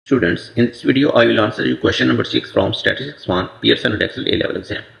Students, in this video I will answer you question number 6 from Statistics 1 Pearson Edexcel A-level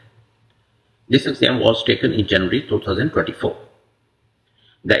exam. This exam was taken in January 2024.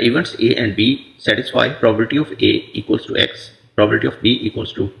 The events A and B satisfy probability of A equals to X, probability of B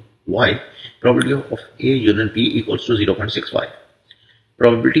equals to Y, probability of A union B equals to 0.65,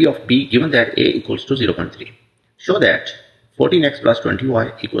 probability of B given that A equals to 0.3. Show that 14x plus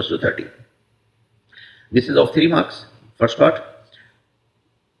 20y equals to 30. This is of 3 marks. First part.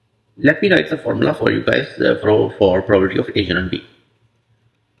 Let me write the formula for you guys for probability of A union B.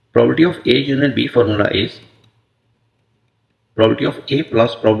 Probability of A union B formula is probability of A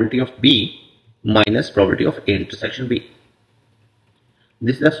plus probability of B minus probability of A intersection B.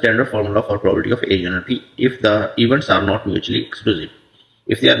 This is the standard formula for probability of A union B if the events are not mutually exclusive.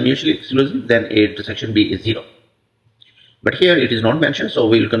 If they are mutually exclusive, then A intersection B is 0. But here it is not mentioned, so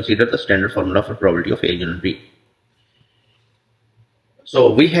we will consider the standard formula for probability of A union B.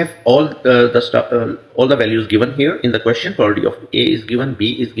 So we have all the values given here in the question. Probability of A is given,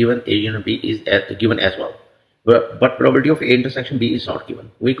 B is given, A union B is given as well. But probability of A intersection B is not given.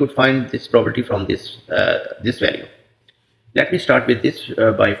 We could find this probability from this value. Let me start with this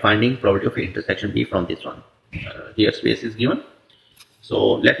by finding probability of A intersection B from this one. Here space is given.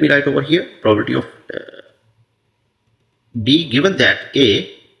 So let me write over here probability of B given that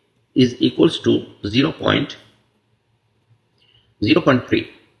A is equals to 0.3.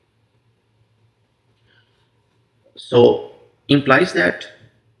 So implies that,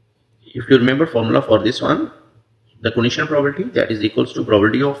 if you remember formula for this one, the conditional probability, that is equals to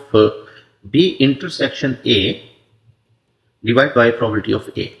probability of B intersection A divided by probability of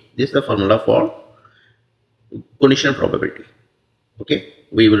A. This is the formula for conditional probability. Okay,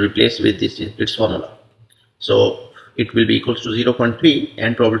 we will replace with this its formula. So it will be equals to 0.3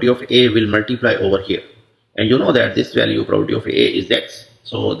 and probability of A will multiply over here. And you know that this value probability of A is X.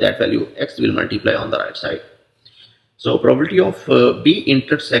 So that value X will multiply on the right side. So probability of B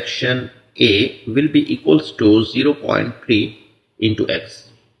intersection A will be equals to 0.3 into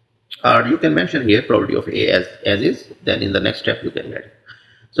X. Or you can mention here probability of A as is, then in the next step you can get it.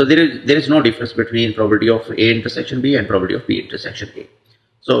 So there is no difference between probability of A intersection B and probability of B intersection A.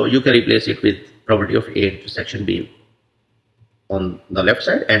 So you can replace it with probability of A intersection B on the left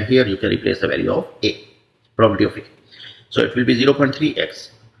side, and here you can replace the value of A, probability of A. So it will be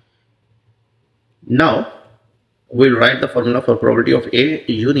 0.3x. Now we'll write the formula for probability of A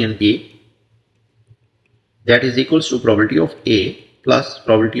union B, that is equals to probability of A plus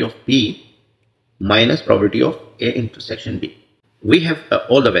probability of B minus probability of A intersection B. We have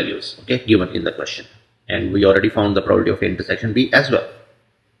all the values given in the question, and we already found the probability of A intersection B as well.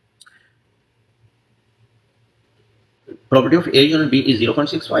 Probability of A union B is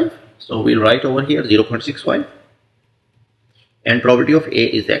 0.65. So we'll write over here 0.65, and probability of A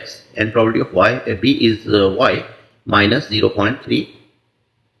is X, and probability of B is Y minus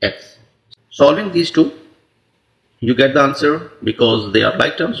 0.3x. Solving these two, you get the answer. Because they are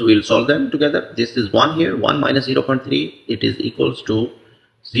like terms, we will solve them together. This is 1 here, 1 minus 0.3, it is equals to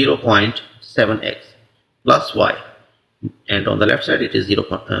 0.7x plus y, and on the left side it is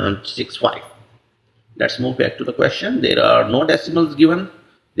 0.65. Let's move back to the question. There are no decimals given,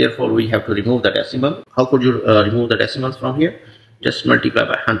 therefore we have to remove the decimal. How could you remove the decimals from here? Just multiply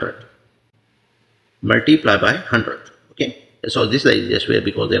by 100. Multiply by 100. Okay, so this is the easiest way,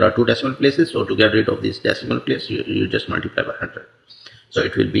 because there are 2 decimal places. So to get rid of this decimal place, you just multiply by 100. So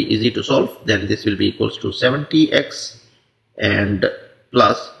it will be easy to solve. Then this will be equals to 70x and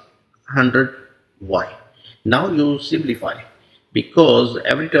plus 100y. Now you simplify, because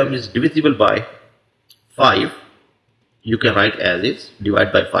every term is divisible by 5. You can write as is,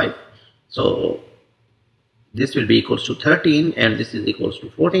 divide by 5. So this will be equals to 13, and this is equals to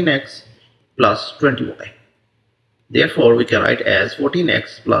 14x plus 20y. Therefore we can write as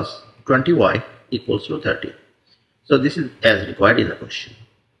 14x plus 20y equals to 30. So this is as required in the question.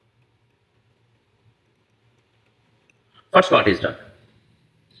 First part is done.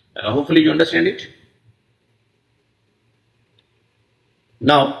 Hopefully you understand it.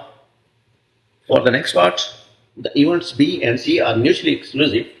 Now for the next part, the events B and C are mutually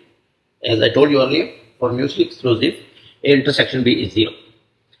exclusive. As I told you earlier, for mutually exclusive, A intersection B is 0.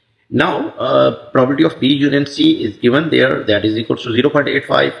 Now probability of B union C is given there, that is equals to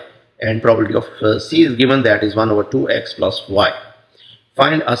 0.85, and probability of C is given, that is 1 over 2x plus y.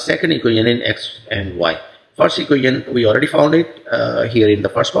 Find a second equation in x and y. First equation we already found it here in the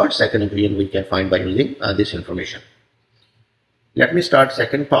first part. Second equation we can find by using this information. Let me start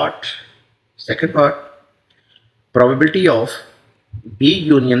second part. Second part, probability of B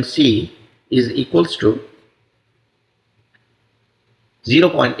union C is equals to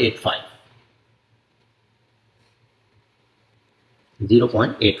 0.85.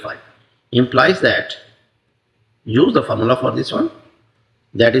 0.85 implies that, use the formula for this one,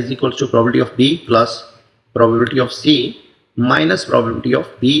 that is equals to probability of B plus probability of C minus probability of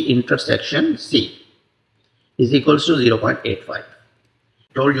B intersection C is equals to 0.85.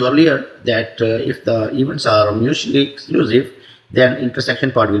 Told you earlier that if the events are mutually exclusive, then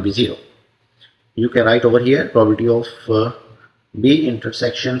intersection part will be 0. You can write over here probability of B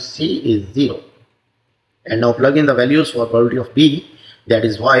intersection C is 0. And now plug in the values for probability of B, that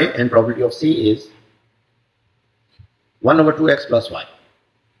is y, and probability of C is 1 over 2x plus y.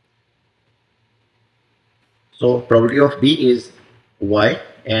 So probability of B is y,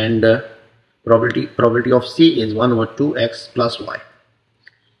 and probability of C is 1 over 2x plus y.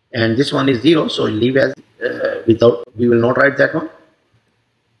 And this one is 0, so leave as we will not write that one.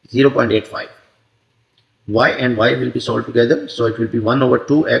 0.85. Y and y will be solved together, so it will be 1 over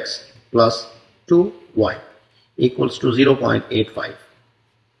 2x plus 2y equals to 0.85.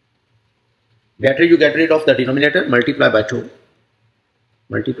 Better you get rid of the denominator, multiply by 2.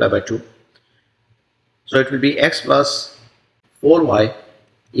 Multiply by 2. So it will be x plus 4y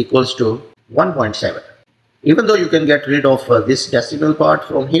equals to 1.7. Even though you can get rid of this decimal part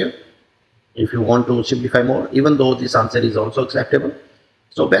from here, if you want to simplify more, even though this answer is also acceptable.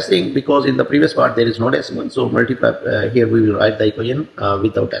 So best thing, because in the previous part there is no decimal, so multiply, here we will write the equation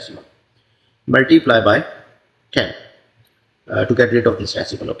without decimal. Multiply by 10 to get rid of this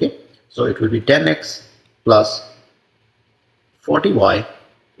decimal, okay? So it will be 10x plus 40y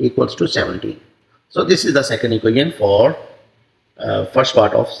equals to 17. So this is the second equation for first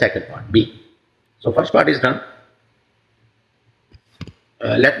part of second part, B. So first part is done.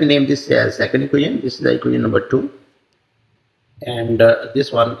 Let me name this as second equation. This is the equation number 2. And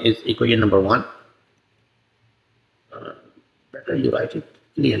this one is equation number 1. Better you write it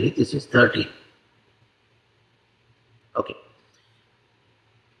clearly. This is 13. Okay.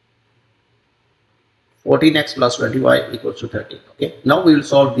 14x plus 20y equals to 13. Okay. Now we will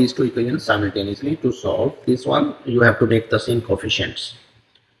solve these two equations simultaneously. To solve this one, you have to make the same coefficients.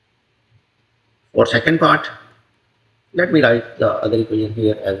 For second part, let me write the other equation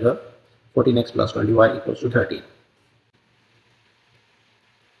here as well. 14x plus 20y equals to 13.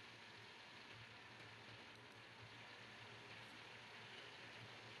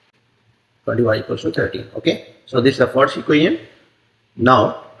 y equals to 13. Okay, so this is the first equation.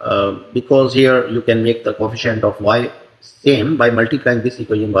 Now because here you can make the coefficient of y same by multiplying this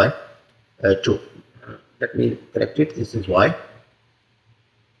equation by 2. Let me correct it. This is y.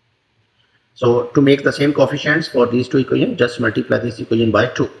 So to make the same coefficients for these two equations, just multiply this equation by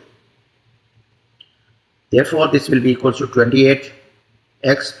 2. Therefore this will be equals to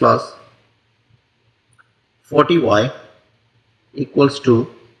 28x plus 40y equals to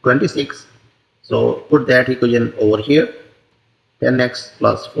 26. So put that equation over here. 10x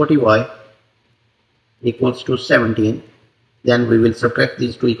plus 40y equals to 17. Then we will subtract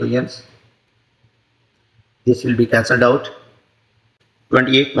these two equations. This will be cancelled out.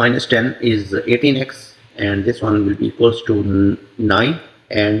 28 minus 10 is 18x, and this one will be equals to 9,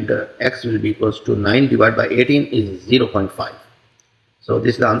 and x will be equals to 9 divided by 18 is 0.5. So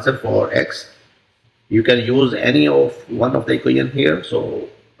this is the answer for x. You can use any of one of the equation here. So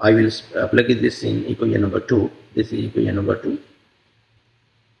I will plug this in equation number 2. This is equation number 2.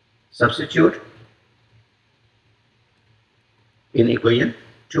 Substitute in equation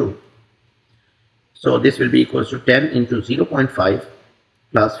 2. So this will be equals to 10 into 0.5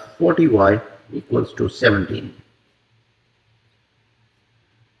 plus 40y equals to 17.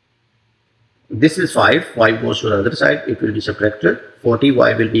 This is 5. 5 goes to the other side. It will be subtracted.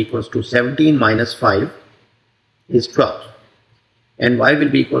 40y will be equals to 17 minus 5 is 12. And y will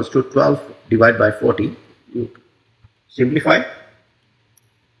be equals to 12 divided by 40. You simplify.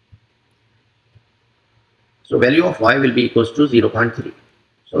 So value of y will be equals to 0.3.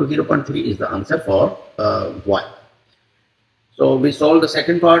 So 0.3 is the answer for y. So we solve the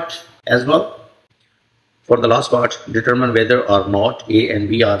second part as well. For the last part, determine whether or not A and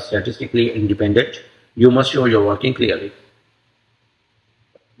B are statistically independent. You must show your working clearly.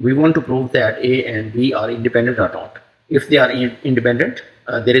 We want to prove that A and B are independent or not. If they are independent,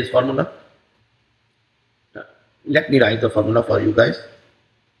 there is formula. Let me write the formula for you guys.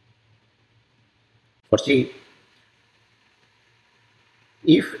 For C,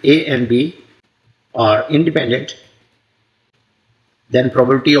 if A and B are independent, then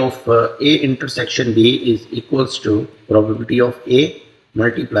probability of A intersection B is equals to probability of A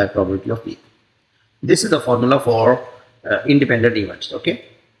multiply probability of B. This is the formula for independent events. Okay.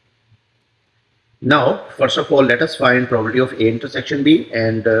 Now, first of all, let us find probability of A intersection B,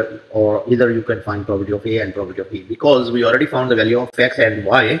 and or either you can find probability of A and probability of B, because we already found the value of X and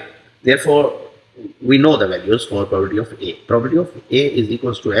Y. Therefore, we know the values for probability of A. Probability of A is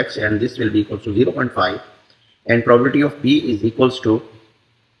equals to X, and this will be equals to 0.5, and probability of B is equals to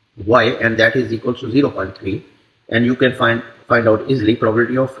Y, and that is equals to 0.3. And you can find out easily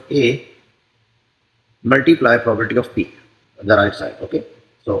probability of A multiply probability of B on the right side. Okay,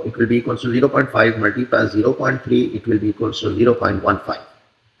 so it will be equals to 0.5 multiply 0.3, it will be equals to 0.15.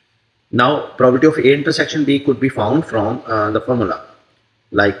 Now probability of A intersection B could be found from the formula,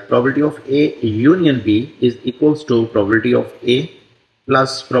 like probability of A union B is equals to probability of A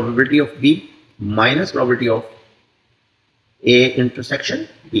plus probability of B minus probability of A intersection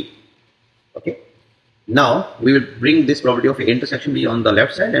B. Okay, now we will bring this probability of A intersection B on the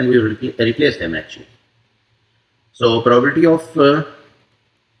left side, and we will replace them actually. So probability of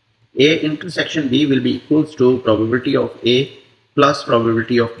A intersection B will be equals to probability of A plus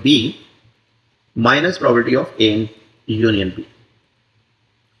probability of B minus probability of A union B.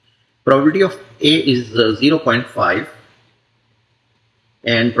 Probability of A is 0.5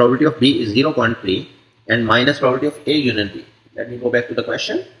 and probability of B is 0.3 and minus probability of A union B. Let me go back to the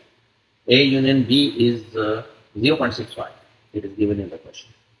question. A union B is 0.65. It is given in the question.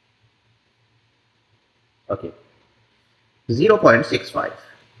 Okay, 0.65.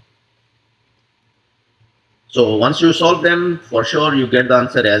 So once you solve them, for sure you get the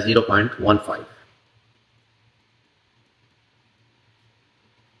answer as 0.15.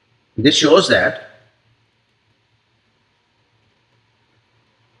 This shows that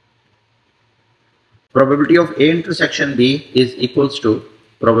probability of A intersection B is equals to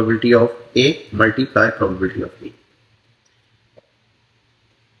probability of A multiply probability of B.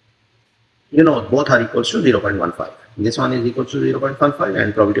 You know, both are equals to 0.15. This one is equal to 0.15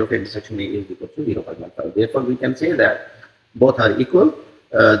 and probability of intersection B is equal to 0.15. Therefore, we can say that both are equal.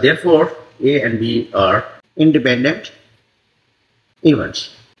 Therefore, A and B are independent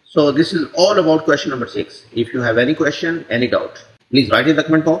events. So this is all about question number 6. If you have any question, any doubt, please write in the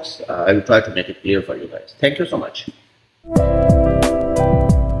comment box. I will try to make it clear for you guys. Thank you so much.